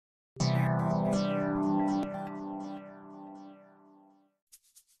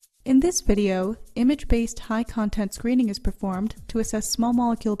In this video, image-based high-content screening is performed to assess small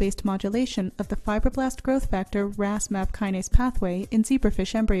molecule-based modulation of the fibroblast growth factor Ras-MAP kinase pathway in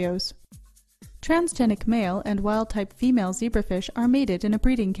zebrafish embryos. Transgenic male and wild-type female zebrafish are mated in a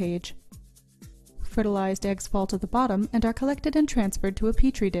breeding cage. Fertilized eggs fall to the bottom and are collected and transferred to a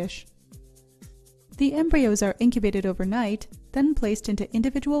petri dish. The embryos are incubated overnight, then placed into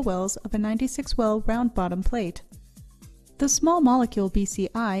individual wells of a 96-well round-bottom plate. The small molecule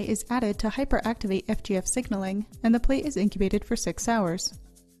BCI is added to hyperactivate FGF signaling, and the plate is incubated for 6 hours.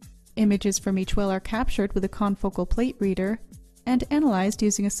 Images from each well are captured with a confocal plate reader and analyzed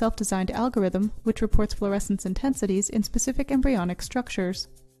using a self-designed algorithm which reports fluorescence intensities in specific embryonic structures.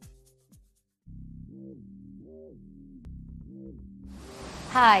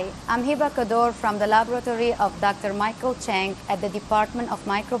 Hi, I'm Hiba Codore from the laboratory of Dr. Michael Tsang at the Department of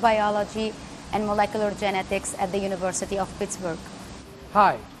Microbiology and Molecular Genetics at the University of Pittsburgh.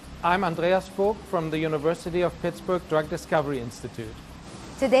 Hi, I'm Andreas Vogt from the University of Pittsburgh Drug Discovery Institute.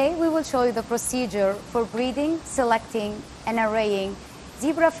 Today we will show you the procedure for breeding, selecting, and arraying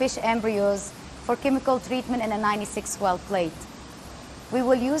zebrafish embryos for chemical treatment in a 96-well plate. We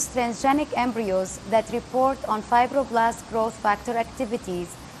will use transgenic embryos that report on fibroblast growth factor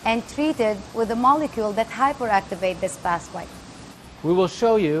activities and treated with a molecule that hyperactivate this pathway. We will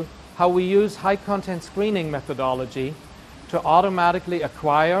show you how we use high-content screening methodology to automatically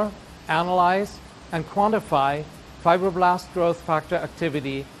acquire, analyze, and quantify fibroblast growth factor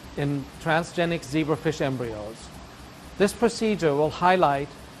activity in transgenic zebrafish embryos. This procedure will highlight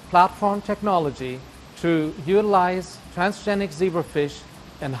platform technology to utilize transgenic zebrafish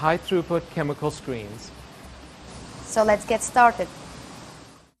in high-throughput chemical screens. So let's get started.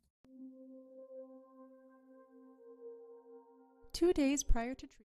 Two days prior to treatment.